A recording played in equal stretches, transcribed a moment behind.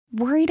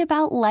Worried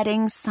about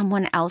letting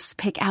someone else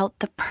pick out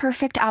the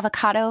perfect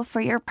avocado for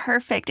your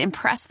perfect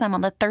impress them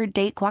on the third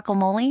date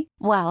guacamole?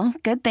 Well,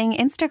 good thing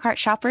Instacart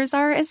shoppers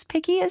are as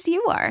picky as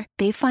you are.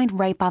 They find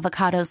ripe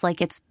avocados like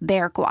it's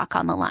their guac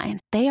on the line.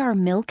 They are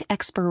milk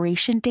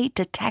expiration date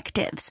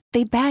detectives.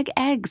 They bag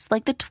eggs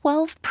like the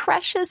 12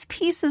 precious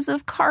pieces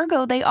of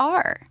cargo they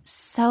are.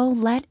 So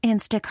let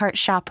Instacart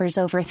shoppers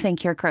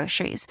overthink your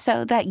groceries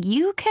so that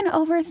you can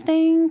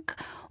overthink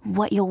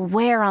what you'll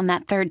wear on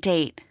that third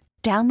date.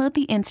 Download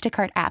the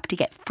Instacart app to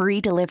get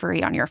free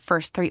delivery on your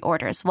first 3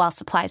 orders while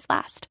supplies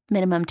last.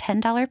 Minimum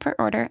 $10 per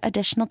order.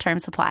 Additional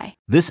terms apply.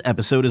 This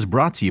episode is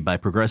brought to you by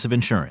Progressive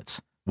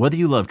Insurance. Whether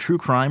you love true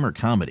crime or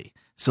comedy,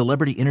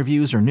 celebrity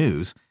interviews or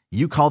news,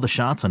 you call the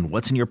shots on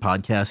what's in your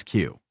podcast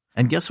queue.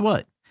 And guess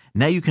what?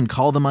 Now you can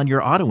call them on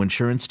your auto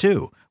insurance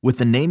too with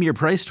the Name Your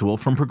Price tool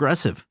from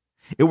Progressive.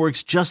 It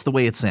works just the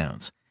way it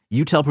sounds.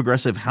 You tell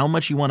Progressive how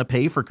much you want to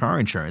pay for car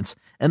insurance,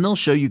 and they'll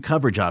show you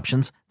coverage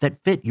options that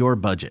fit your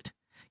budget.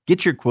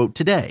 Get your quote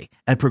today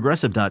at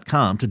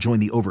Progressive.com to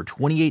join the over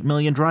 28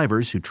 million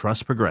drivers who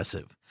trust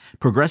Progressive.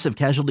 Progressive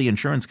Casualty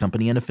Insurance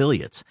Company and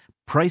Affiliates.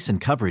 Price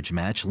and coverage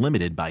match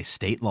limited by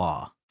state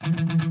law. Get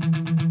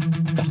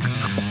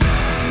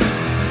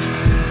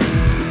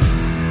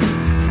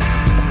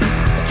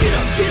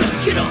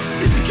up.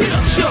 It's the Get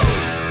Up Show.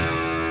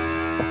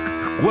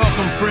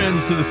 Welcome,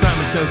 friends, to the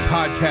Simon Says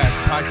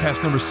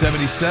podcast number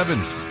 77.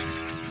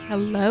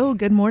 Hello,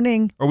 good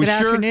morning. Are we good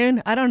sure?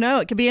 afternoon. I don't know.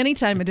 It could be any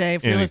time of day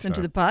if you're listening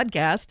to the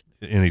podcast.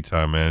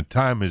 Anytime, man.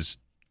 Time is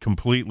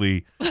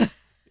completely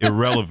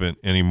irrelevant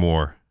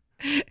anymore.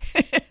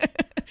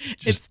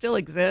 It still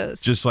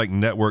exists. Just like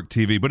network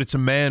TV, but it's a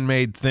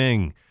man-made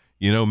thing.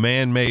 You know,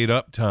 man-made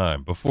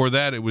uptime. Before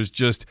that, it was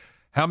just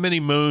how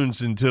many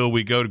moons until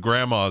we go to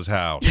grandma's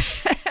house?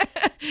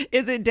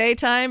 Is it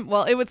daytime?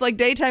 Well, it was like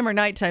daytime or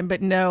nighttime,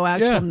 but no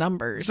actual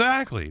numbers.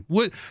 Exactly.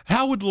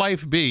 How would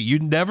life be?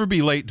 You'd never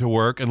be late to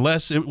work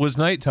unless it was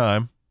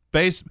nighttime.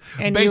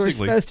 And you were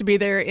supposed to be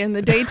there in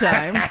the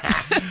daytime.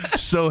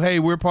 So, hey,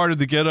 we're part of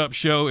the Get Up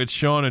Show. It's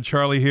Sean and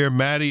Charlie here.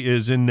 Matty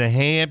is in New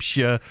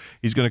Hampshire.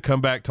 He's going to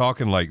come back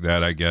talking like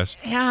that, I guess.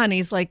 Yeah, and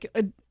he's like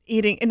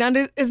eating.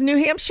 And does New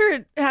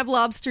Hampshire have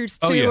lobsters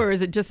too, or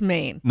is it just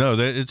Maine? No,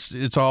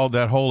 it's all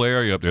that whole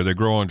area up there. They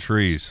grow on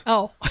trees.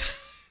 Oh,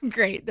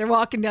 great. They're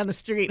walking down the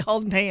street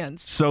holding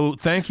hands. So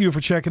thank you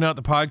for checking out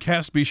the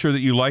podcast. Be sure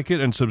that you like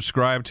it and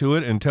subscribe to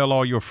it and tell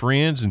all your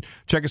friends. And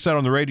check us out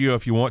on the radio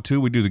if you want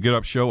to. We do the Get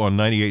Up Show on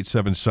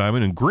 98.7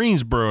 Simon in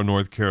Greensboro,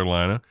 North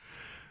Carolina.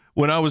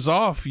 When I was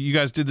off, you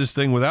guys did this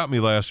thing without me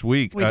last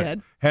week. We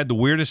did. Had the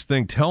weirdest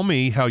thing. Tell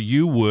me how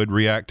you would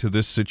react to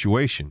this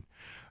situation.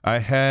 I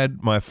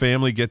had my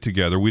family get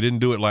together. We didn't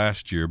do it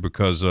last year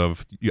because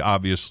of,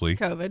 obviously,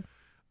 COVID.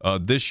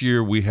 This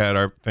year we had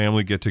our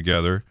family get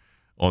together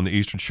on the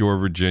Eastern Shore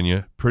of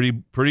Virginia.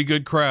 Pretty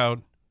good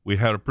crowd. We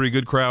had a pretty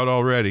good crowd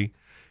already.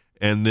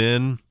 And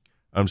then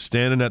I'm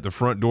standing at the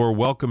front door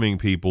welcoming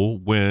people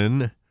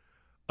when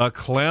a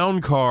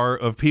clown car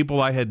of people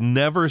I had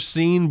never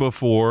seen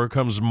before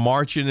comes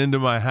marching into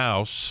my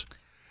house.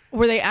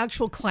 Were they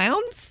actual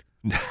clowns?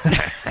 Now,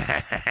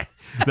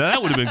 that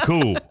would have been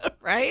cool.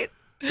 Right?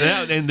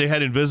 Yeah, and they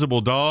had invisible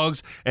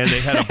dogs, and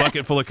they had a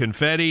bucket full of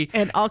confetti.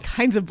 And all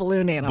kinds of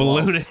balloon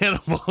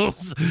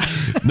animals.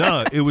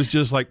 No, it was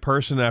just like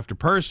person after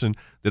person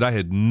that I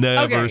had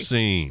never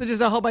seen. So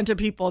just a whole bunch of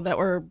people that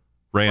were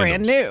Randoms.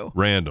 brand new.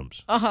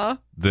 Randoms. Uh-huh.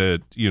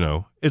 That,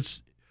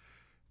 it's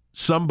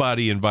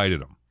somebody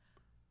invited them.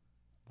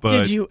 But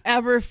did you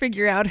ever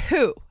figure out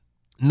who?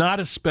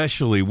 Not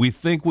especially. We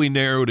think we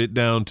narrowed it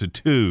down to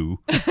 2.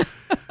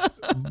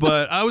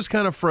 But I was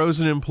kind of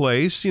frozen in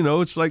place.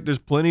 It's like there's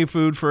plenty of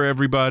food for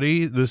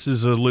everybody. This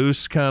is a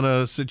loose kind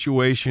of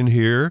situation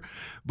here.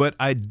 But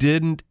I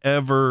didn't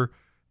ever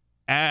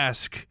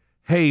ask,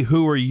 hey,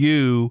 who are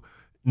you?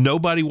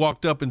 Nobody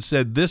walked up and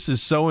said, this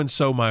is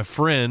so-and-so, my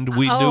friend.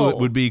 We knew it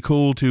would be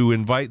cool to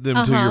invite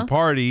them to your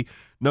party.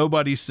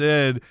 Nobody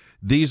said,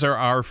 these are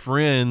our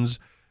friends.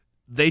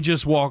 They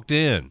just walked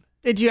in.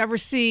 Did you ever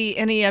see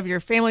any of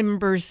your family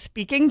members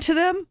speaking to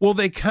them? Well,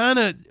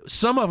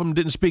 some of them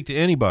didn't speak to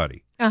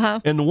anybody. Uh-huh.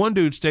 And the one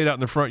dude stayed out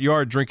in the front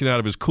yard drinking out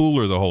of his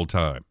cooler the whole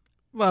time.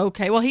 Well,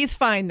 okay. Well, he's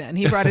fine then.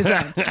 He brought his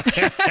own.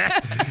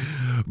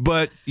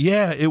 But,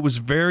 yeah, it was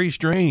very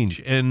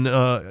strange. And,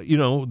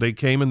 they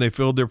came and they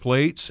filled their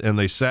plates and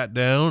they sat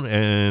down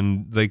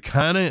and they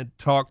kind of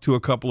talked to a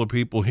couple of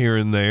people here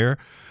and there.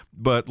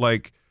 But,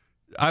 like,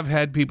 I've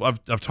had people,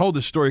 I've told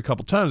this story a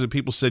couple times, and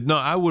people said, no,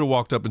 I would have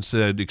walked up and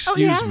said,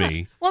 excuse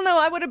me. Well, no,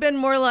 I would have been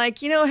more like,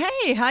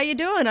 hey, how you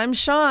doing? I'm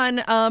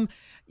Sean.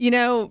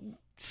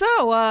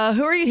 So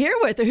who are you here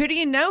with? Or who do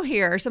you know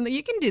here? Or something.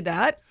 You can do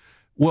that.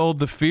 Well,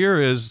 the fear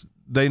is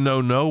they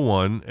know no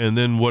one, and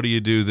then what do you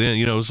do then?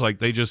 It's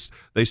like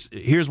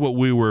here's what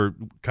we were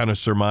kind of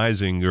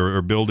surmising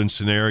or building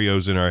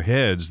scenarios in our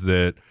heads,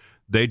 that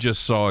they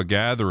just saw a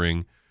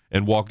gathering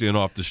and walked in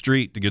off the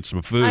street to get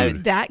some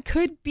food. That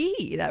could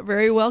be. That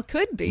very well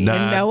could be. Nah.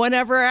 And no one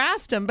ever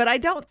asked him, but I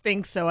don't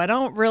think so. I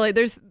don't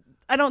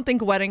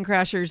think Wedding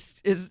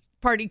Crashers is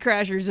party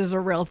crashers is a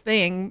real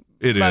thing.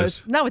 It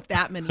is. Not with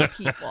that many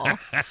people.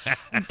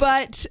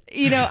 But,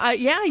 you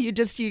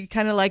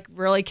kind of like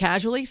really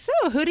casually, so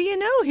who do you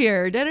know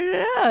here? Da, da,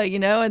 da,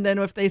 da, and then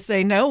if they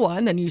say no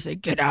one, then you say,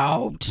 get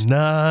out.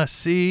 Nah,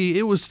 see,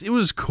 it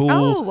was cool.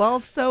 Oh, well,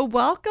 so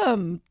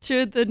welcome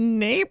to the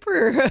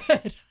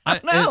neighborhood. I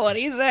don't know. What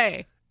do you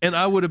say? And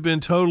I would have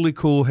been totally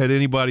cool had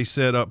anybody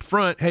said up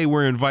front, hey,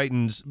 we're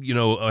inviting,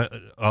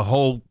 a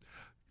whole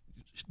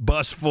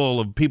bus full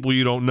of people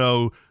you don't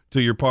know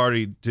to your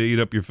party to eat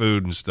up your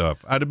food and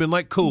stuff. I'd have been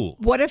like, cool.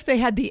 What if they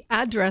had the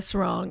address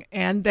wrong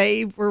and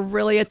they were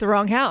really at the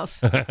wrong house?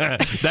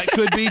 That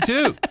could be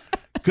too.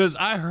 Because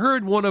I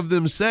heard one of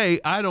them say,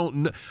 I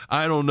don't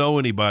know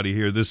anybody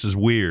here. This is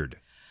weird.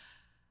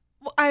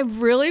 Well, I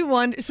really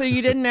wonder. So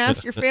you didn't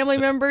ask your family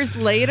members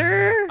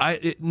later?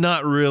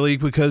 Not really,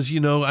 because, I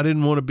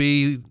didn't want to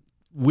be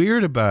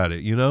weird about it.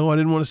 I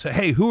didn't want to say,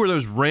 hey, who are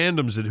those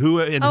randoms and who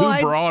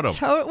brought them?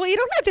 Well, you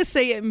don't have to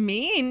say it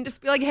mean.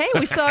 Just be like, hey,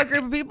 we saw a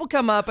group of people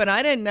come up and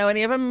I didn't know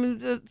any of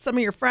them. Some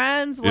of your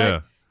friends. What? Yeah.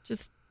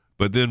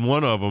 But then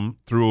one of them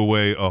threw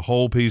away a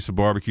whole piece of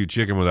barbecue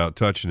chicken without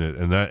touching it,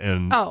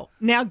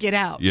 now get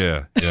out.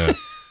 Yeah.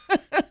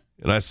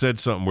 And I said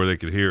something where they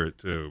could hear it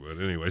too.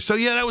 But anyway, so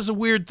yeah, that was a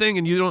weird thing.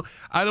 And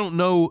I don't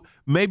know,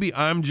 maybe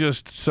I'm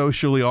just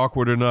socially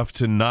awkward enough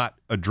to not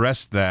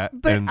address that.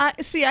 But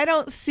I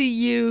don't see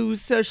you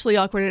socially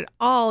awkward at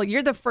all.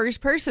 You're the first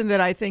person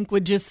that I think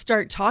would just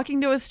start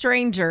talking to a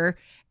stranger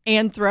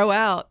and throw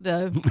out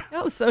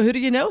so who do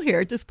you know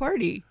here at this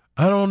party?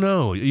 I don't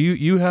know.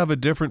 You have a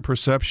different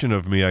perception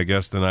of me, I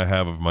guess, than I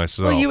have of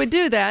myself. Well, you would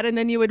do that, and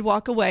then you would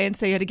walk away and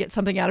say you had to get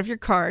something out of your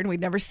car, and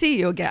we'd never see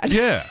you again.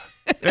 Yeah.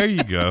 There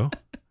you go.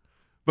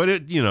 But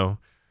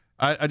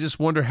I just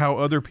wonder how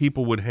other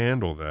people would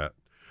handle that.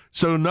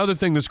 So another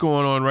thing that's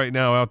going on right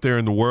now out there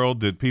in the world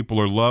that people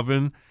are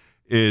loving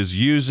is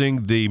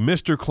using the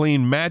Mr.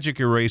 Clean Magic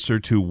Eraser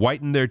to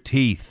whiten their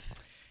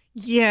teeth.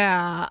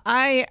 Yeah,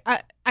 I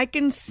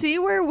can see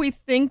where we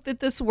think that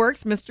this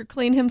works. Mr.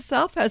 Clean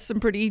himself has some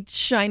pretty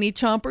shiny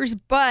chompers,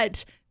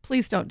 but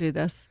please don't do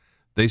this.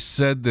 They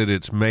said that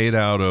it's made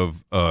out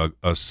of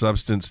a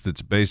substance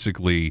that's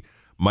basically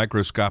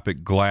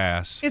microscopic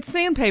glass. It's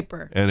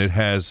sandpaper. And it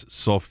has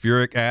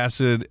sulfuric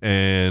acid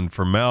and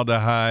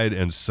formaldehyde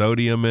and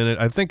sodium in it.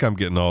 I think I'm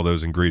getting all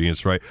those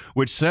ingredients right,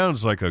 which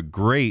sounds like a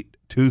great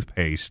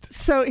toothpaste.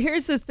 So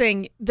here's the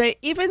thing.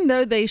 Even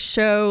though they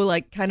show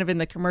like kind of in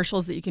the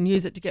commercials that you can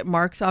use it to get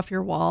marks off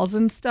your walls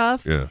and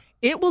stuff,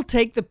 it will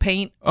take the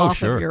paint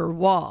off of your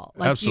wall.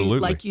 Like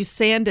absolutely. You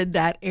sanded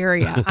that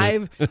area.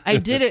 I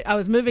did it. I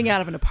was moving out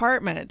of an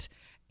apartment.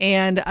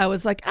 And I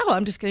was like,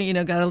 I'm just going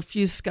to, got a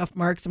few scuff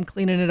marks. I'm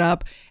cleaning it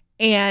up.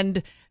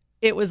 And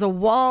it was a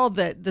wall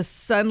that the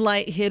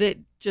sunlight hit it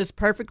just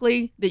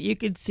perfectly, that you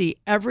could see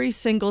every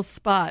single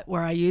spot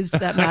where I used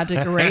that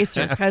magic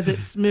eraser because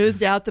it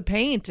smoothed out the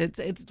paint.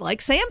 It's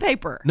like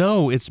sandpaper.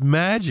 No, it's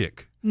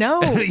magic. No.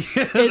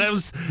 That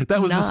was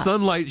the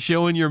sunlight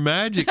showing your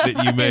magic that you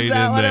made in there. Is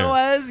that what it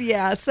was?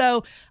 Yeah.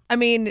 So,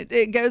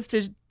 it goes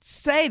to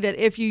say that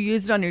if you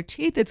use it on your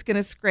teeth, it's going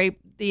to scrape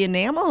the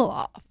enamel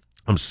off.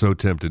 I'm so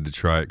tempted to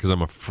try it because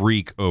I'm a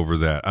freak over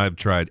that. I've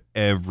tried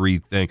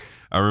everything.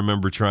 I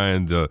remember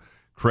trying the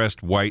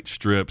Crest white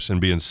strips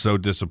and being so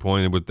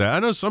disappointed with that. I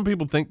know some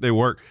people think they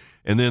work,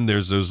 and then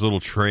there's those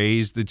little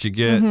trays that you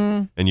get,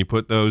 and you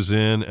put those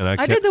in. And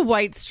I did the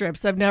white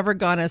strips. I've never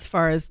gone as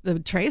far as the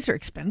trays are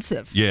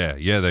expensive. Yeah,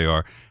 they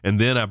are. And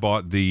then I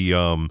bought the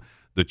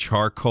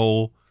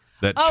charcoal.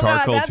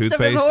 Charcoal that toothpaste.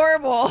 Stuff is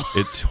horrible.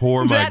 It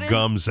tore my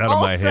gums out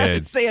of my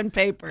head.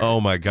 Sandpaper. Oh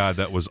my God,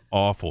 that was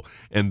awful.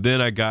 And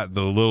then I got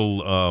the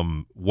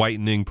little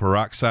whitening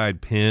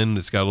peroxide pen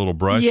that's got a little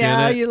brush in it.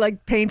 Yeah, you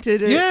like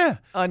painted it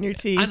on your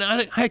teeth. And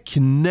I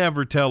can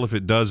never tell if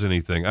it does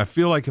anything. I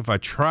feel like if I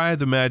try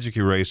the magic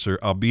eraser,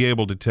 I'll be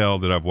able to tell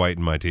that I've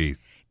whitened my teeth.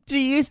 Do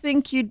you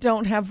think you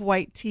don't have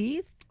white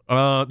teeth?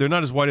 They're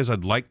not as white as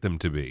I'd like them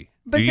to be.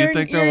 But do you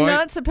think they're you're white?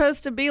 not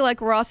supposed to be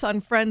like Ross on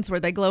Friends where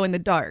they glow in the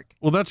dark.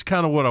 Well, that's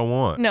kind of what I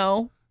want.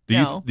 No.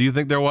 Do you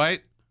think they're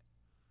white?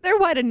 They're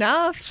white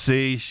enough.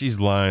 See, she's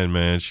lying,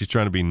 man. She's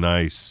trying to be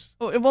nice.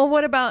 Well,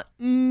 what about...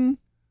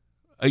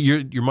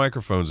 Your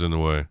microphone's in the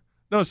way.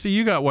 No, see,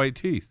 you got white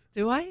teeth.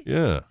 Do I?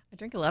 Yeah. I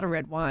drink a lot of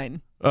red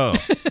wine. Oh.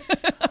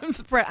 I'm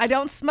surprised. I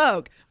don't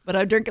smoke, but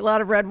I drink a lot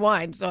of red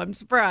wine, so I'm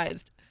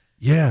surprised.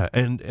 Yeah,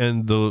 and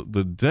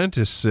the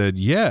dentist said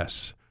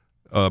yes.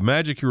 A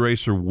magic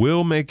eraser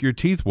will make your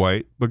teeth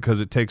white because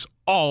it takes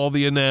all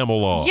the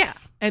enamel off. Yeah,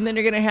 and then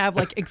you're going to have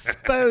like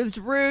exposed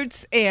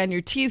roots and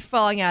your teeth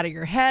falling out of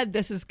your head.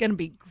 This is going to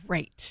be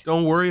great.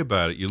 Don't worry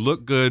about it. You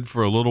look good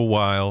for a little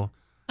while.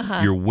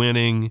 You're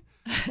winning,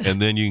 and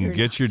then you can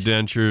get your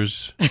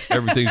dentures.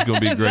 Everything's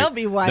going to be great. They'll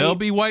be white. They'll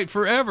be white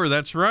forever.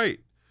 That's right.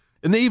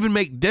 And they even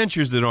make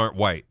dentures that aren't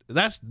white.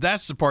 That's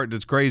the part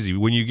that's crazy.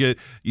 When you get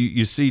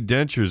you see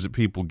dentures that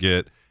people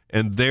get,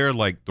 and they're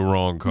like the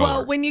wrong color.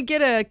 Well, when you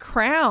get a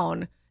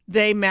crown,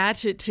 they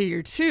match it to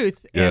your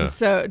tooth, Yeah. and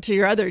so to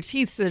your other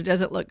teeth, so it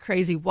doesn't look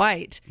crazy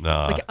white.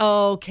 Nah. It's like,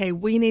 oh, okay,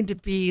 we need to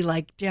be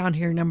like down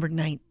here, number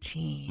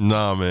 19.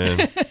 Nah, man.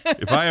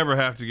 If I ever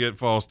have to get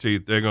false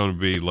teeth, they're going to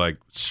be like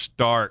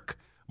stark,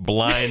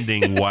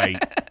 blinding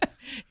white.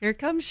 Here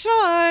comes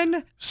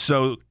Sean.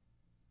 So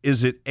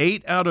is it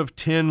 8 out of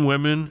 10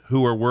 women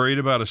who are worried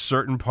about a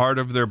certain part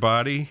of their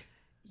body?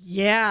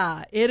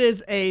 Yeah, it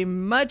is a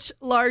much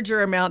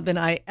larger amount than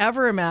I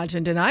ever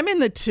imagined, and I'm in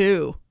the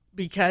 2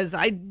 because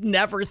I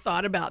never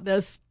thought about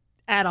this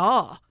at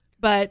all.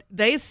 But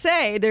they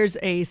say there's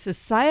a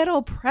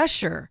societal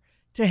pressure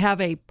to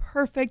have a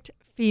perfect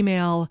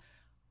female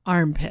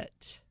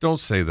armpit. Don't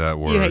say that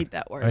word. You hate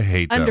that word. I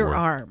hate that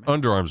Underarm.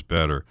 word. Underarm's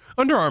better.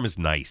 Underarm is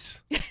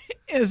nice.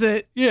 Is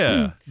it?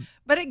 Yeah.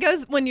 But it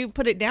goes, when you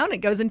put it down, it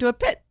goes into a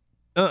pit.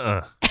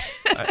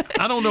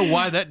 I don't know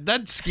why that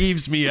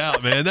skeeves me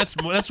out, man. That's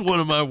one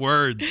of my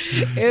words.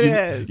 It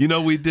is. You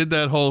know, we did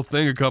that whole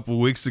thing a couple of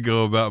weeks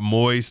ago about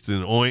moist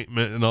and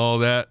ointment and all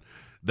that.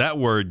 That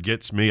word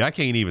gets me. I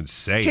can't even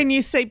say Can it.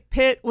 you say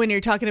pit when you're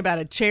talking about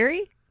a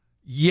cherry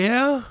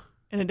Yeah.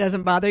 and it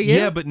doesn't bother you?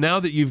 Yeah, but now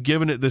that you've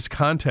given it this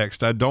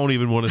context, I don't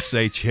even want to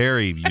say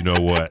cherry, you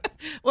know what?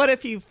 What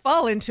if you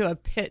fall into a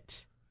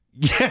pit?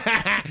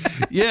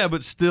 Yeah,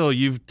 but still,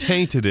 you've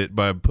tainted it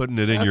by putting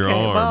it in your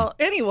arm. Well,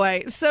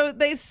 anyway, so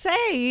they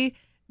say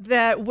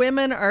that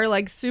women are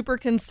like super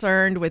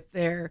concerned with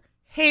their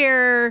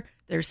hair,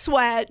 their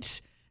sweat,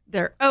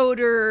 their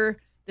odor,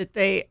 that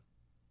they,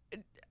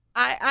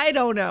 I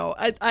don't know.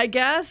 I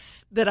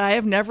guess that I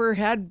have never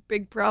had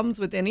big problems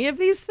with any of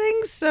these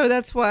things, so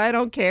that's why I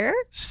don't care.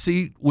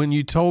 See, when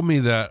you told me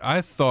that,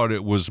 I thought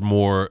it was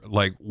more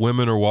like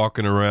women are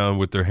walking around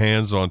with their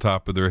hands on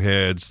top of their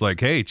heads, like,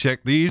 hey,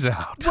 check these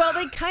out. Well,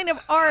 they kind of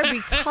are,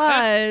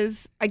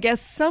 because I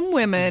guess some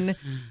women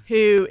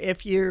who,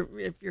 if you're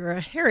a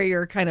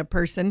hairier kind of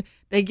person,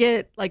 they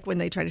get, like, when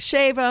they try to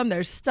shave them,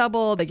 there's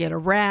stubble, they get a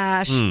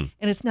rash, and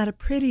it's not a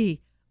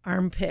pretty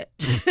armpit.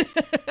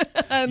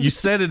 You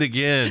said it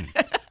again.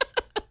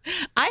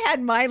 I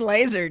had mine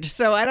lasered,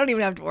 so I don't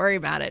even have to worry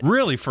about it.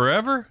 Really?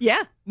 Forever?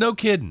 Yeah. No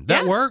kidding.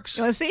 That Yeah. works?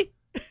 You want to see?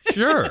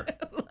 Sure.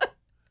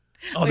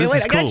 Oh, this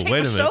is I gotta cool. take Wait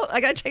a my minute.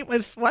 I gotta take my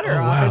sweater Oh,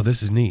 off. wow, It's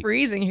this is neat.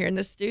 freezing here in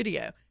the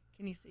studio.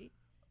 Can you see?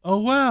 Oh,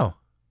 wow.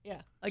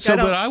 Yeah. Like So, I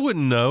don't, but I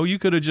wouldn't know. You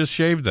could have just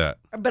shaved that.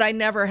 but I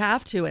never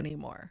have to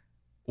anymore.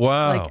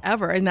 Wow. Like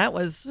ever. And that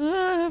was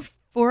 4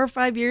 or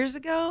 5 years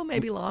ago,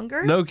 maybe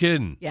longer. No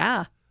kidding.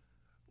 Yeah.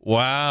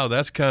 Wow,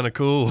 that's kind of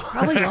cool.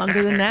 Probably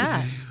longer than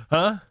that.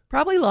 Huh?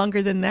 Probably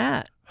longer than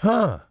that.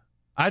 Huh.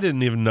 I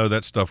didn't even know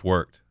that stuff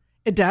worked.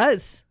 It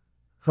does.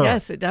 Huh.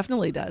 Yes, it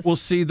definitely does. Well,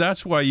 see,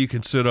 that's why you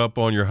can sit up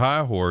on your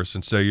high horse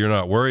and say you're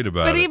not worried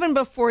about but it. even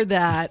before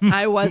that,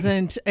 I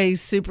wasn't a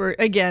super,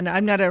 again,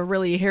 I'm not a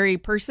really hairy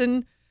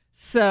person.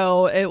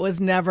 So it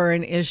was never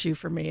an issue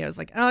for me. I was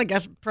like, oh, I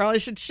guess probably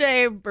should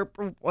shave or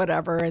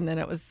whatever. And then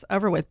it was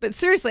over with. But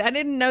seriously, I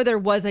didn't know there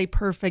was a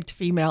perfect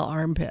female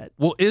armpit.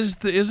 Well,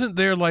 isn't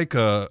there like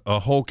a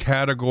whole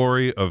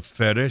category of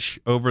fetish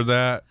over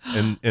that?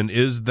 And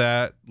is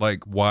that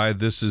like why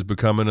this is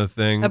becoming a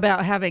thing?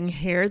 About having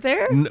hair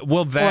there?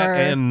 Well, that Or-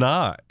 and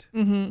not.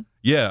 Mm-hmm.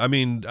 Yeah, I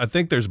mean, I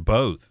think there's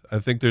both. I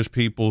think there's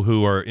people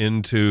who are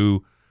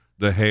into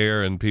the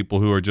hair and people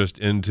who are just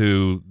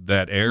into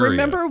that area.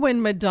 Remember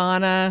when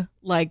Madonna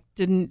like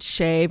didn't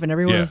shave and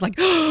everyone Yeah. was like,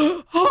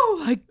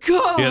 oh my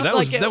God. Yeah, that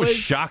Like, was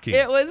shocking.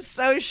 It was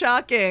so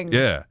shocking.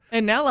 Yeah.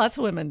 And now lots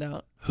of women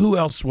don't. Who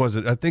else was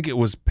it? I think it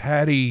was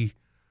Patty,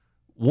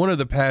 one of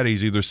the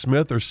Patties, either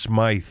Smith or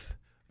Smythe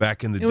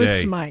back in the It was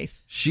day. Smythe.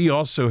 She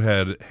also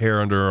had hair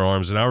under her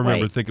arms. And I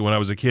remember Wait. thinking when I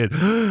was a kid,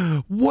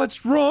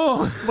 what's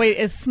wrong? Wait,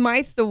 is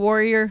Smythe the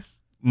warrior?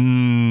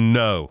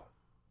 No.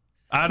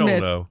 I don't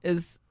Smith know.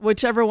 Is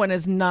whichever one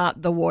is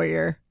not the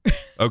warrior,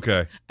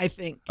 Okay. I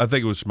think. I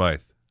think it was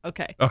Smythe.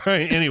 Okay. All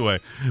right. Anyway,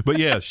 but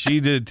yeah,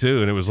 she did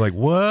too. And it was like,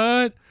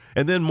 what?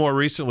 And then more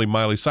recently,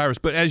 Miley Cyrus.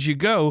 But as you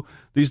go,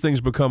 these things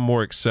become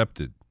more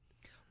accepted.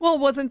 Well,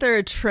 wasn't there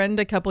a trend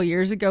a couple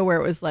years ago where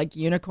it was like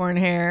unicorn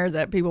hair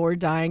that people were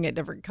dyeing it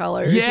different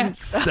colors? and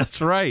Yes, stuff? that's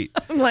right.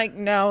 I'm like,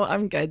 no,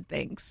 I'm good,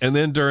 thanks. And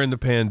then during the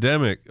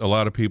pandemic, a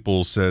lot of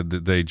people said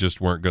that they just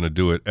weren't going to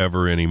do it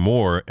ever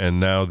anymore. And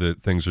now that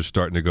things are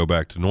starting to go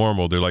back to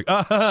normal, they're like,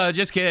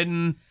 just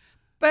kidding.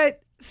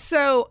 But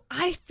so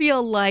I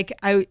feel like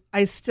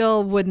I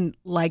still wouldn't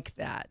like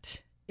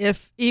that.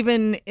 If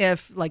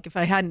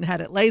I hadn't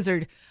had it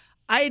lasered,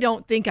 I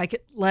don't think I could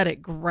let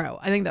it grow.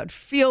 I think that would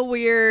feel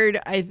weird.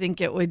 I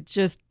think it would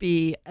just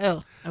be,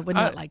 I would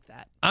not like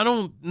that. I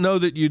don't know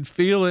that you'd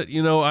feel it.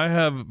 You know, I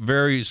have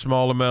very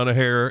small amount of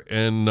hair,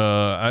 and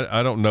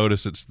I don't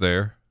notice it's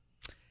there.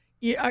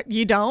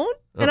 You don't?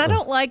 And I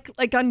don't like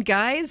on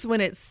guys when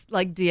it's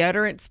like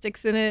deodorant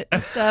sticks in it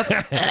and stuff.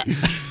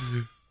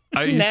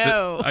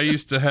 I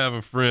used to have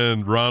a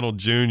friend, Ronald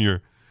Jr.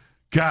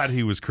 God,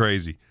 he was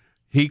crazy.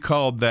 He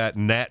called that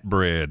gnat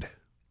bread.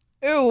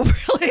 Ooh,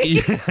 really?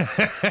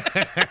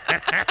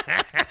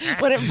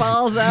 When it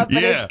balls up and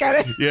it's kind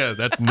of... Yeah,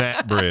 that's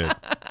gnat bread.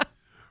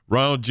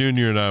 Ronald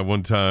Jr. and I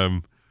one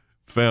time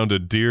found a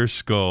deer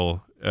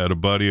skull at a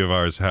buddy of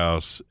ours'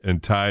 house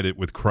and tied it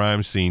with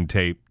crime scene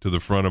tape to the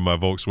front of my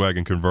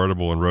Volkswagen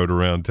convertible and rode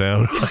around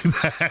town like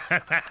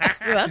that.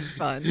 That's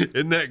fun.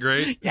 Isn't that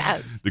great?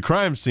 Yes. The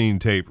crime scene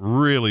tape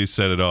really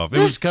set it off. It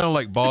was kind of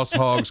like Boss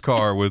Hogg's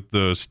car with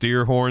the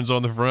steer horns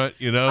on the front,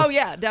 you know? Oh,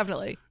 yeah,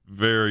 definitely.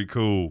 Very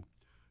cool.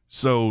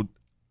 So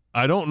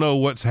I don't know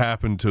what's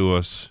happened to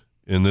us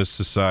in this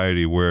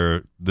society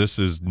where this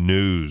is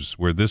news,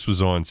 where this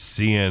was on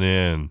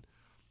CNN.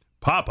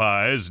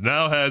 Popeyes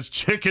now has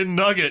chicken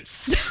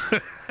nuggets.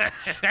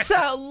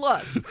 So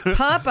look,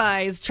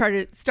 Popeyes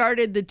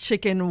started the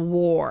chicken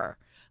war.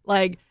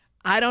 Like,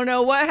 I don't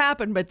know what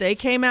happened, but they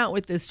came out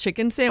with this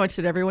chicken sandwich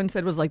that everyone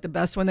said was like the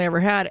best one they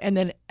ever had. And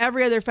then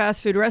every other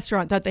fast food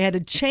restaurant thought they had to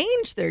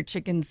change their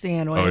chicken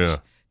sandwich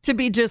to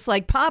be just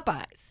like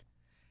Popeyes.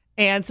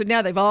 And so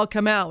now they've all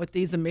come out with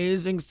these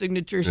amazing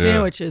signature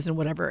sandwiches and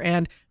whatever.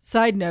 And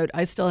side note,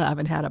 I still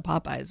haven't had a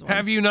Popeyes one.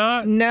 Have you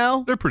not?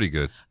 No. They're pretty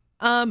good.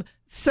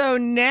 So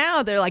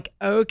now they're like,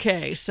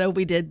 okay, so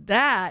we did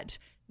that.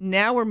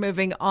 Now we're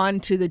moving on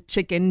to the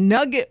chicken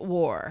nugget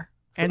war.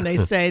 And they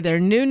say their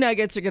new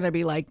nuggets are going to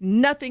be like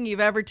nothing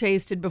you've ever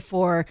tasted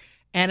before.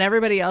 And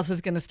everybody else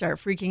is going to start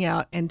freaking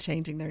out and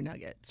changing their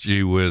nuggets.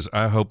 Gee whiz,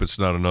 I hope it's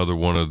not another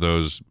one of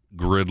those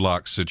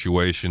gridlock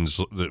situations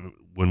that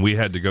when we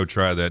had to go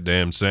try that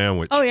damn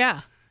sandwich. Oh,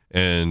 yeah.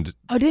 And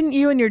didn't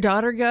you and your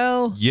daughter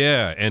go?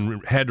 yeah,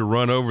 and had to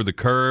run over the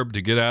curb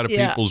to get out of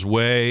people's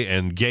way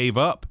and gave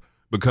up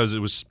because it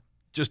was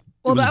just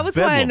Well, it was that was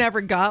why I bedlam.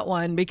 never got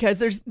one,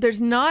 because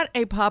there's not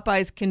a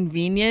Popeyes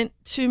convenient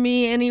to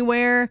me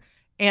anywhere.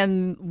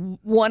 And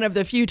one of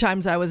the few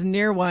times I was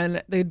near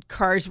one, the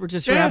cars were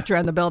just wrapped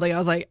around the building. I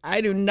was like, I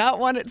do not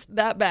want it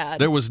that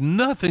bad. There was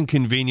nothing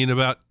convenient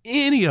about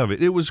any of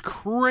it. It was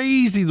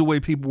crazy the way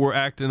people were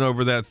acting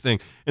over that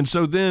thing. And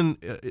so then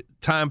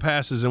time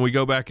passes and we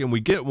go back and we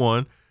get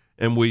one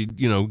and we,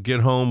 get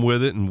home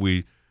with it and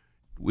we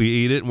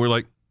eat it and we're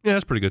like, yeah,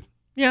 that's pretty good.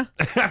 Yeah.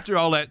 After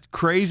all that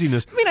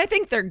craziness. I mean, I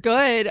think they're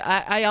good.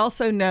 I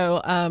also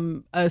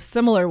know a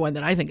similar one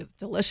that I think is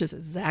delicious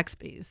is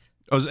Zaxby's.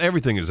 Oh,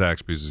 everything at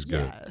Zaxby's is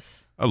good.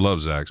 Yes. I love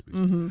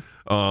Zaxby's.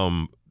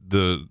 Mm-hmm.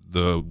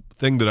 The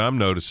thing that I'm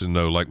noticing,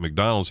 though, like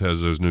McDonald's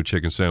has those new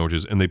chicken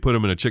sandwiches, and they put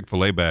them in a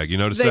Chick-fil-A bag. You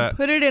notice that? They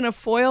put it in a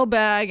foil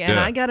bag, and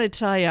I got to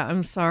tell you,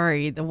 I'm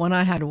sorry. The one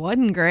I had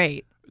wasn't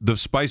great. The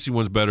spicy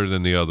one's better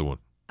than the other one.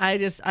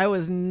 I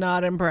was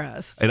not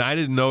impressed. And I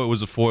didn't know it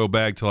was a foil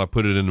bag till I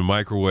put it in the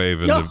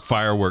microwave and the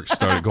fireworks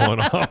started going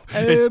off.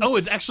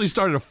 It actually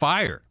started a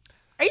fire.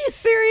 Are you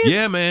serious?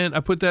 Yeah, man. I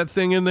put that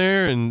thing in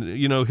there and,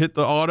 hit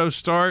the auto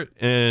start,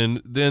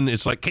 and then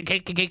it's like, and I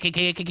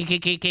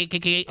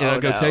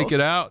go take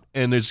it out,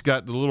 and it's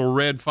got the little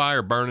red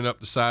fire burning up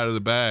the side of the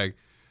bag.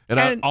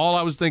 And all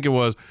I was thinking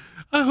was,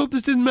 I hope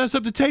this didn't mess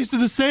up the taste of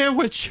the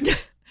sandwich.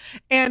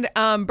 And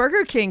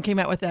Burger King came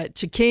out with that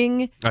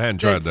Chiking. I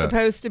hadn't tried that. It's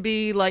supposed to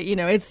be like,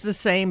 it's the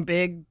same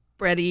big,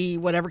 bready,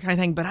 whatever kind of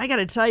thing. But I got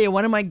to tell you,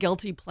 one of my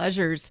guilty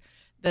pleasures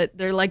that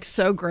they're like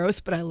so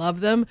gross, but I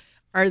love them,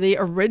 are the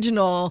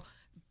original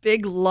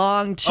big,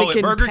 long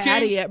chicken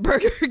patty at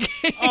Burger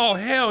King. Oh,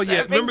 hell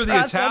yeah. Remember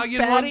the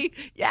Italian patty?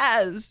 One?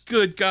 Yes.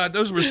 Good God.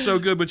 Those were so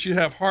good, but you'd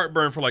have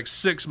heartburn for like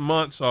 6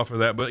 months off of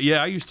that. But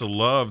yeah, I used to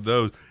love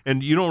those.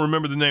 And you don't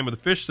remember the name of the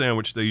fish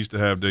sandwich they used to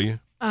have, do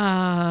you?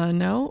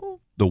 No.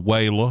 The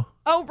Whaler.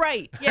 Oh,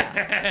 right.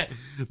 Yeah.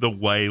 The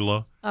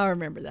Whaler. I'll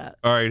remember that.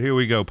 All right, here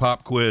we go.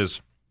 Pop quiz.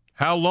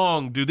 How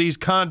long do these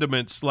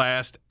condiments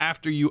last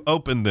after you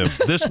open them?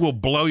 This will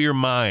blow your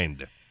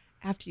mind.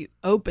 After you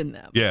open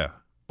them? Yeah.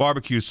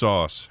 Barbecue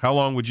sauce. How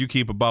long would you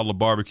keep a bottle of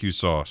barbecue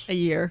sauce? A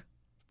year.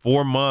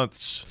 4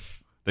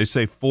 months. They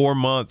say 4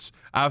 months.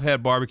 I've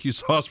had barbecue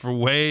sauce for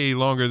way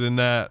longer than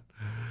that.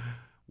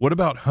 What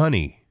about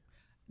honey?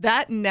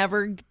 That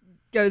never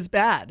goes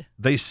bad.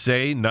 They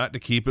say not to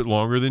keep it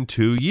longer than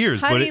 2 years.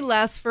 Honey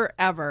lasts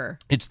forever.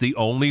 It's the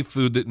only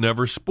food that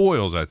never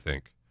spoils, I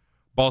think.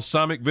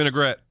 Balsamic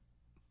vinaigrette.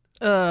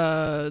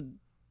 4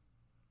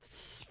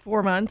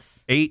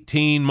 months.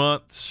 18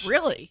 months.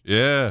 Really?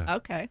 Yeah.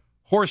 Okay.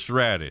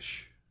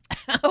 Horseradish.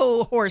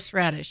 Oh,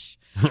 horseradish.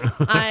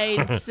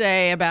 I'd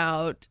say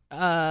about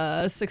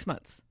 6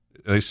 months.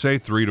 They say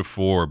 3 to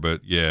 4,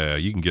 but yeah,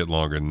 you can get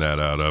longer than that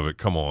out of it.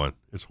 Come on.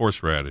 It's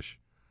horseradish.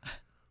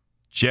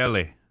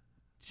 Jelly.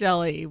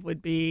 Jelly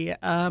would be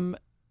a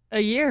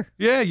year.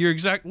 Yeah, you're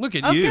exact. Look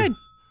at you. Good.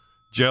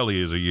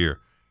 Jelly is a year.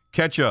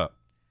 Ketchup.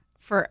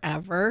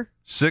 Forever.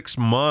 6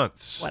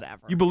 months.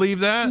 Whatever. You believe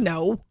that?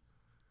 No.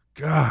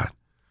 God.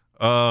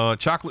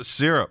 Chocolate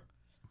syrup.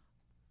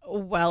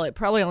 Well, it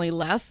probably only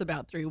lasts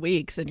about 3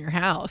 weeks in your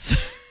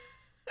house.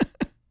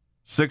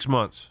 6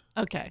 months.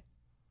 Okay.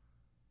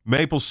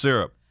 Maple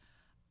syrup.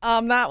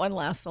 That one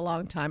lasts a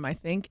long time, I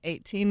think.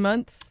 18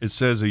 months. It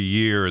says a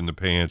year in the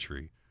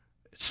pantry.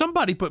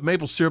 Somebody put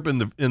maple syrup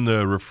in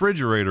the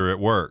refrigerator at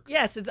work.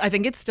 Yes, I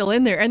think it's still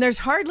in there. And there's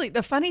hardly,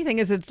 the funny thing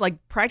is it's like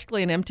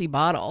practically an empty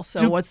bottle.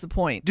 So what's the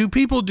point? Do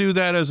people do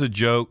that as a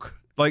joke?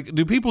 Like,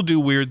 do people do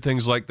weird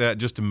things like that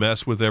just to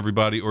mess with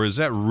everybody, or is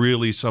that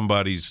really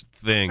somebody's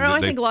thing? No, I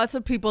think lots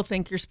of people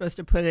think you're supposed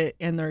to put it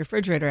in the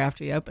refrigerator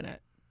after you open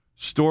it.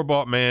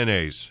 Store-bought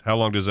mayonnaise, how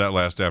long does that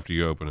last after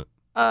you open it?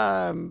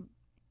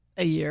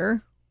 A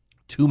year.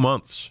 2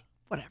 months.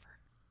 Whatever.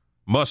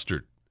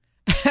 Mustard.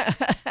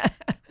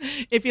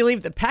 If you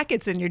leave the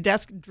packets in your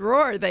desk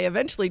drawer, they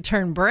eventually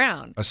turn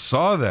brown. I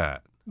saw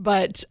that.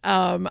 But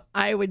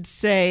I would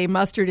say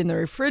mustard in the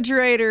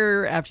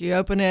refrigerator after you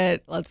open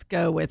it. Let's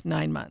go with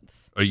 9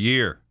 months. A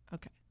year.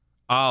 Okay.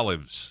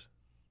 Olives.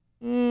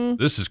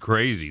 This is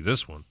crazy,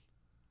 this one.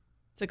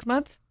 6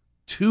 months?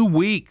 2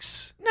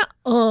 weeks.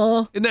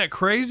 No. Isn't that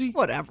crazy?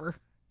 Whatever.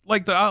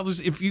 Like the olives,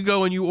 if you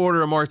go and you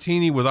order a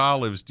martini with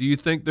olives, do you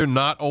think they're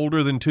not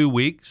older than 2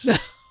 weeks?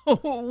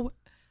 Oh.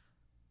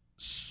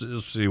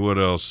 Let's see what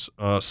else.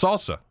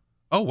 Salsa.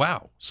 Oh,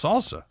 wow.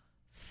 Salsa.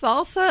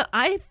 Salsa,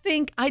 I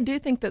do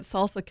think that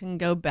salsa can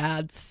go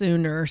bad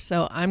sooner.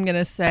 So I'm going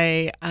to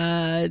say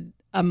a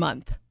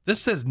month.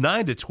 This says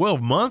 9 to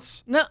 12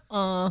 months?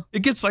 Nuh-uh.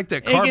 It gets like that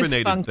It gets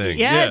carbonated funky. thing.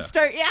 Yeah,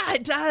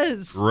 it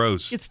does.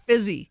 Gross. It's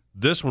fizzy.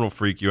 This one will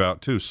freak you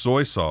out, too.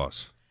 Soy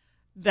sauce.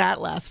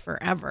 That lasts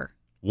forever.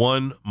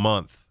 1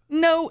 month.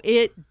 No,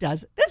 it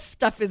doesn't. This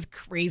stuff is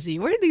crazy.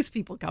 Where did these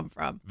people come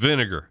from?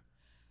 Vinegar.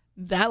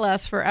 That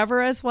lasts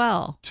forever as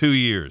well. 2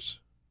 years.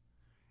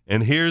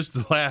 And here's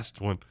the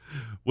last one.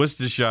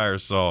 Worcestershire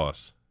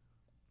sauce.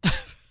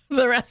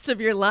 The rest of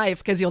your life,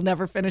 because you'll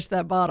never finish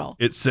that bottle.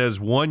 It says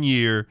 1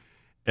 year,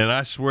 and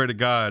I swear to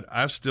God,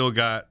 I've still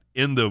got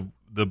in the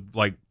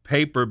like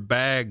paper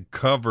bag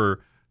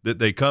cover that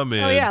they come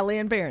in. Oh, yeah,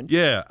 Leanne Barron's.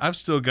 Yeah, I've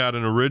still got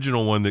an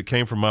original one that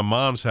came from my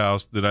mom's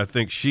house that I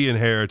think she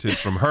inherited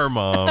from her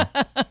mom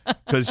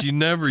because you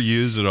never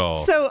use it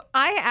all. So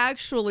I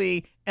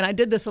actually, and I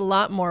did this a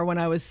lot more when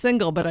I was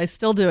single, but I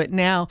still do it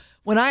now.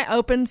 When I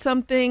open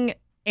something,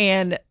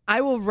 and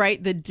I will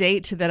write the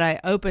date that I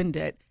opened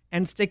it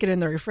and stick it in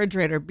the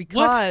refrigerator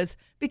because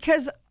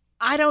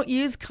I don't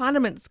use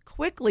condiments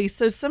quickly.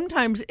 So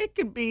sometimes it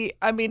could be,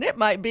 it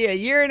might be a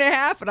year and a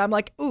half. And I'm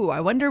like, ooh,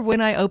 I wonder when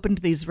I opened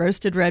these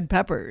roasted red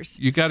peppers.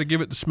 You got to give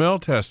it the smell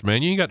test,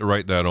 man. You ain't got to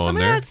write that on Some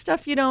there. of that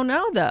stuff you don't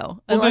know, though.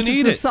 Well, unless then it's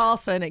eat the it.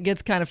 salsa and it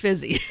gets kind of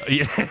fizzy.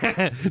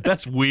 Yeah,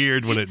 that's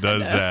weird when it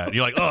does that.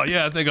 You're like, oh,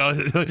 yeah, I think I'll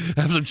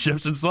have some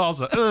chips and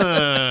salsa.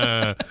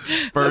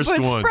 First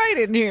Put one. Sprite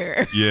in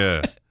here.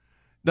 Yeah.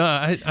 No,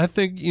 I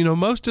think,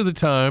 most of the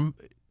time,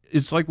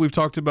 it's like we've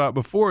talked about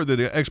before, that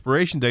the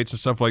expiration dates and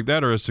stuff like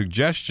that are a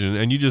suggestion,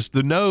 and you just,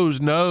 the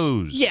nose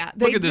knows. Yeah,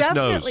 Look they at this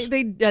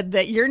definitely, nose.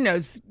 that your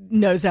nose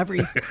knows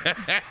everything.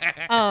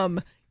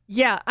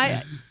 Yeah,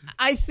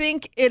 I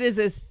think it is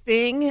a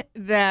thing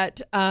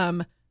that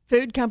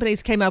food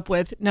companies came up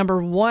with,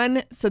 number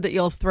one, so that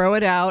you'll throw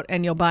it out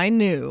and you'll buy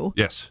new.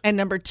 Yes. And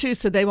number two,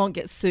 so they won't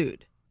get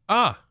sued.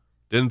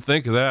 Didn't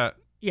think of that.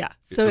 Yeah.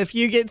 So if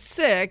you get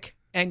sick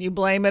and you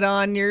blame it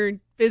on your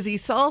fizzy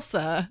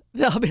salsa,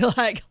 they'll be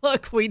like,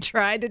 look, we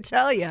tried to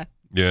tell you.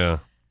 Yeah.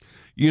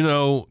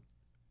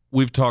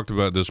 We've talked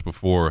about this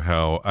before,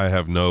 how I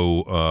have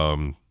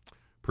no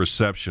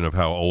perception of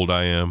how old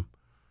I am,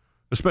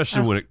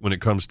 especially when it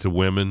comes to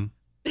women.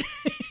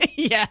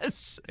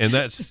 Yes. And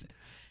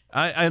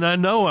I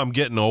know I'm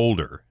getting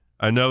older.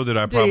 I know that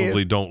I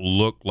probably don't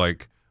look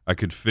like I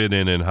could fit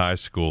in high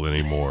school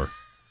anymore.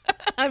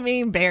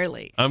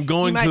 Barely. I'm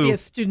going you might be a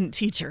student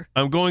teacher.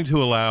 I'm going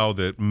to allow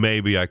that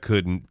maybe I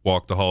couldn't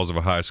walk the halls of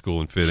a high school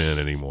and fit in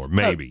anymore.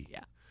 Maybe. Oh,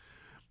 yeah.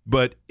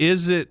 But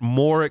is it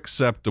more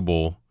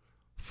acceptable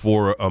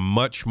for a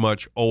much,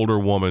 much older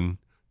woman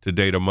to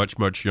date a much,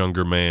 much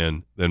younger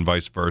man than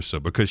vice versa?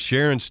 Because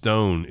Sharon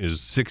Stone is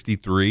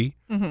 63,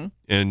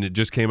 and it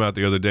just came out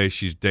the other day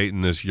she's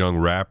dating this young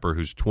rapper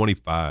who's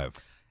 25.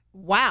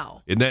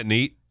 Wow. Isn't that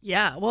neat?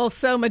 Yeah. Well,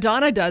 so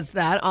Madonna does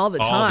that all the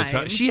time. All the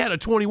time. She had a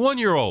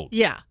 21-year-old.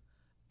 Yeah.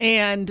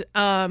 And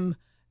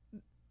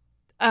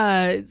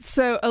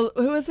so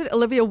who is it?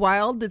 Olivia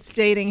Wilde that's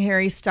dating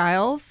Harry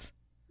Styles.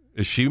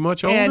 Is she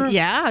much older? And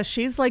yeah,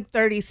 she's like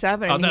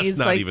 37. Oh, and that's he's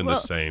not like, even the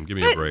same. Give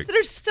me but a break.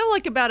 There's still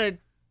like about a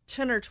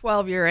 10 or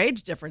 12 year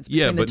age difference between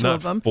Yeah, the but two not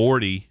of them.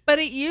 40. But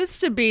it used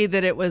to be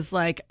that it was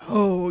like,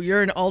 oh,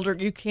 you're an older,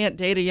 you can't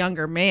date a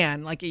younger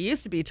man. Like it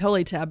used to be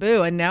totally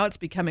taboo, and now it's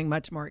becoming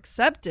much more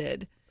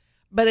accepted.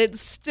 But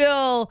it's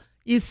still,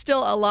 you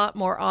still a lot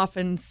more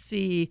often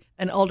see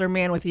an older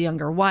man with a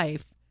younger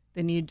wife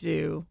than you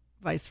do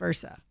vice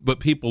versa.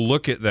 But people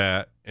look at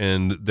that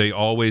and they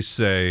always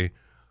say,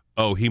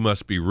 oh, he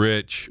must be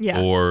rich,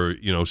 Yeah. or,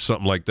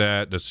 something like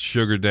that. That's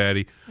sugar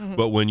daddy.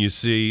 But when you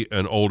see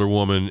an older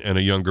woman and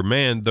a younger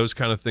man, those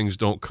kind of things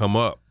don't come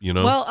up,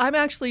 Well, I'm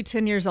actually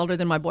 10 years older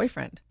than my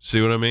boyfriend.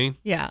 See what I mean?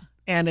 Yeah.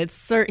 And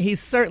he's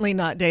certainly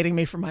not dating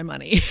me for my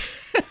money.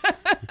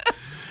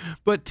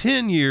 But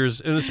 10 years,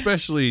 and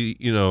especially,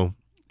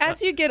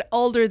 As you get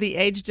older, the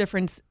age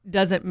difference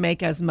doesn't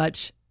make as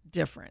much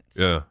difference.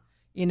 Yeah.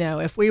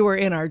 If we were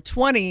in our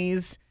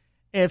 20s,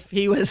 if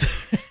he was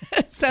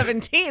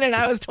 17 and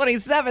I was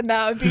 27,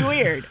 that would be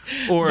weird.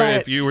 Or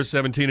But if you were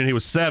 17 and he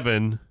was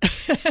 7.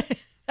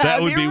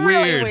 That would be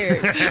really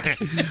weird.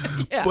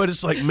 Yeah. But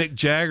it's like Mick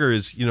Jagger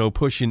is,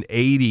 pushing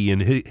 80,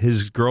 and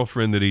his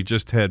girlfriend that he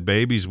just had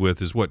babies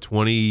with is,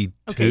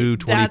 22,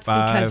 25? That's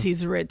because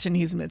he's rich and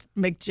he's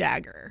Mick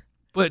Jagger.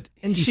 But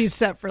And she's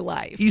set for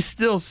life. He's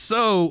still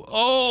so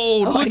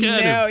old. Oh, Look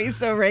at him. He's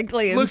so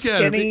wrinkly and Look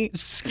skinny. at him.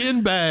 Skin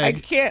I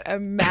bag. can't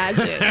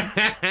imagine.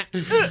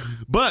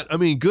 But,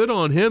 good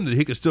on him that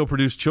he could still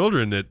produce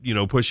children that,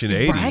 pushing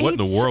 80. Right? What in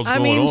the world's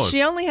going on?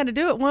 She only had to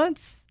do it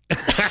once.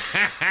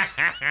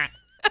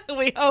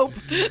 We hope.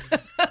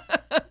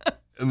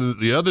 And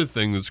the other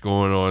thing that's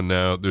going on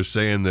now, they're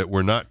saying that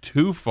we're not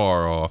too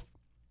far off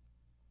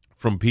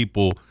from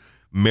people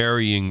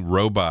marrying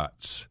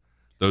robots.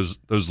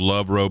 Those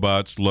love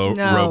robots, No.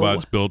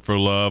 robots built for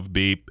love,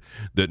 beep,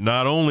 that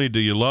not only do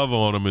you love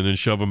on them and then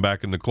shove them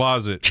back in the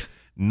closet,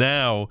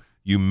 now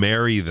you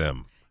marry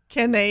them.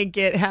 Can they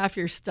get half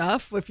your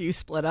stuff if you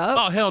split up?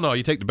 Oh, hell no.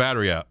 You take the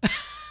battery out.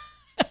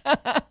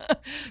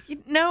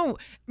 No,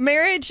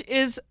 marriage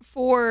is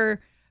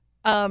for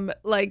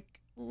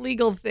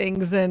legal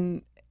things,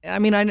 and I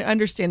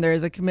understand there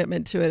is a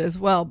commitment to it as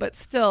well, but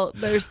still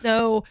there is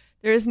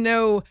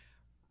no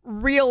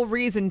real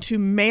reason to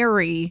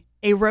marry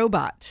a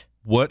robot.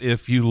 What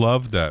if you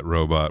love that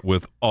robot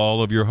with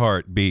all of your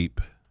heart? Beep.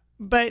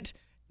 But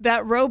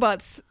that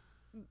robot's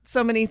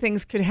so many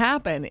things could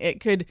happen. It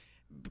could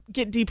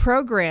get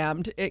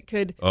deprogrammed. It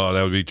could. Oh,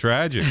 that would be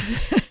tragic.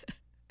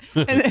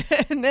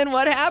 And then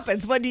what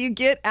happens? What do you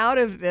get out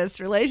of this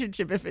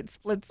relationship if it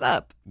splits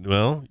up?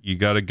 Well, you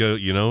got to go,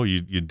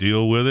 you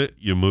deal with it.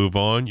 You move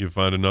on. You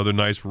find another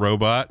nice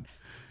robot.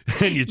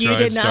 And you try You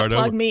did and not start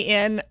plug over. me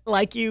in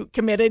like you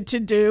committed to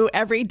do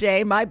every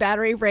day. My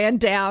battery ran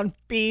down.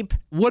 Beep.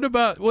 What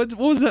about what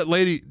was that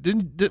lady?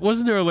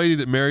 Wasn't there a lady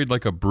that married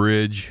like a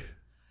bridge?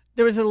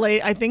 There was a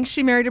lady. I think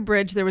she married a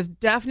bridge. There was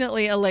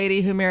definitely a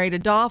lady who married a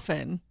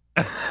dolphin.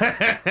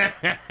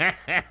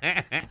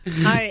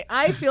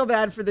 I feel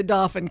bad for the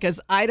dolphin because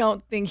I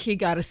don't think he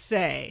got a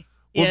say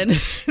in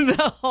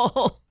the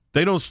whole.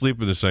 They don't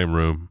sleep in the same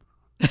room.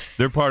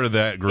 They're part of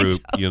that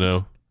group,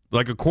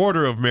 Like a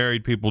quarter of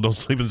married people don't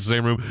sleep in the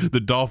same room. The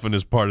dolphin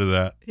is part of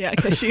that. Yeah,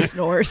 because she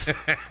snores.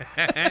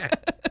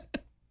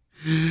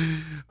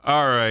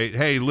 All right.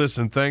 Hey,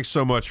 listen, thanks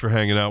so much for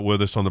hanging out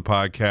with us on the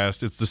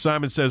podcast. It's the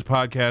Simon Says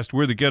Podcast.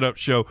 We're the Get Up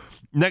Show.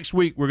 Next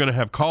week, we're going to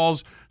have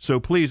calls. So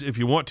please, if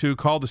you want to,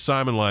 call the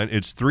Simon line.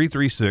 It's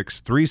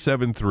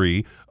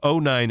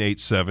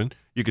 336-373-0987.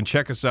 You can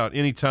check us out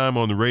anytime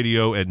on the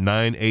radio at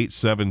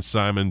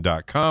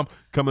 987simon.com.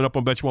 Coming up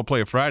on Bet You Won't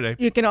Play It Friday.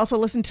 You can also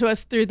listen to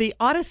us through the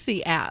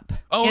Odyssey app.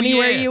 Oh,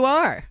 anywhere yeah. you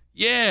are.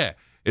 Yeah.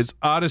 It's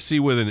Odyssey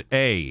with an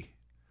A.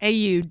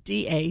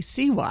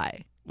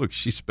 AUDACY. Look,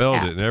 she spelled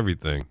App. it and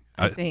everything.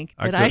 I think.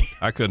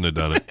 I couldn't have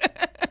done it.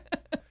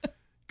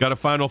 Got a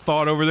final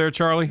thought over there,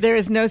 Charlie? There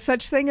is no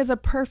such thing as a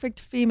perfect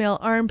female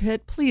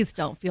armpit. Please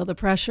don't feel the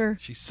pressure.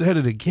 She said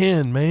it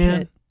again,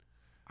 man.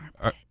 All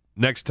right,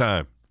 next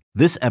time.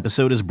 This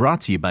episode is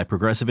brought to you by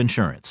Progressive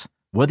Insurance.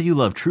 Whether you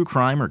love true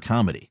crime or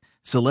comedy,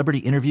 celebrity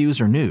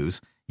interviews or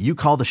news, you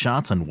call the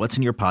shots on what's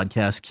in your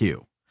podcast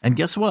queue. And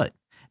guess what?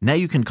 Now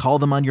you can call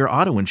them on your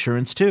auto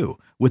insurance too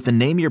with the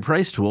Name Your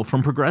Price tool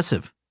from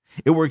Progressive.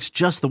 It works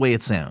just the way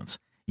it sounds.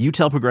 You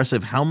tell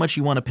Progressive how much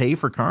you want to pay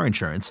for car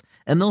insurance,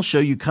 and they'll show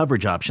you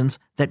coverage options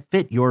that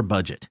fit your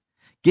budget.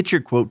 Get your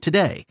quote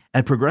today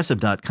at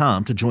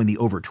Progressive.com to join the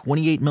over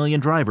 28 million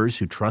drivers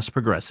who trust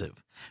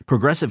Progressive.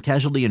 Progressive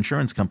Casualty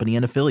Insurance Company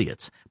and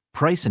Affiliates.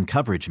 Price and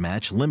coverage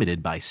match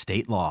limited by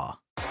state law.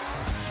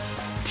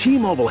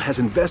 T-Mobile has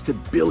invested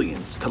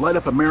billions to light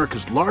up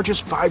America's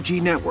largest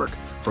 5G network,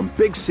 from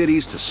big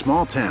cities to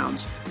small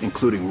towns,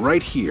 including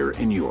right here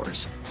in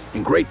yours.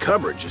 And great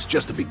coverage is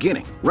just the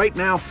beginning. Right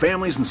now,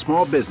 families and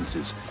small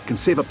businesses can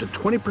save up to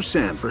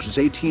 20% versus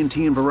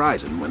AT&T and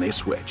Verizon when they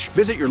switch.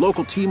 Visit your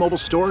local T-Mobile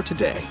store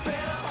today.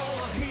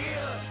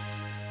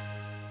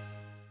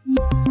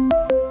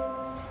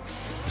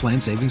 Plan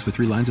savings with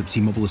 3 lines of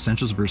T-Mobile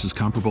Essentials versus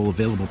comparable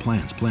available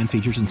plans. Plan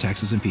features and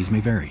taxes and fees may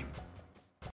vary.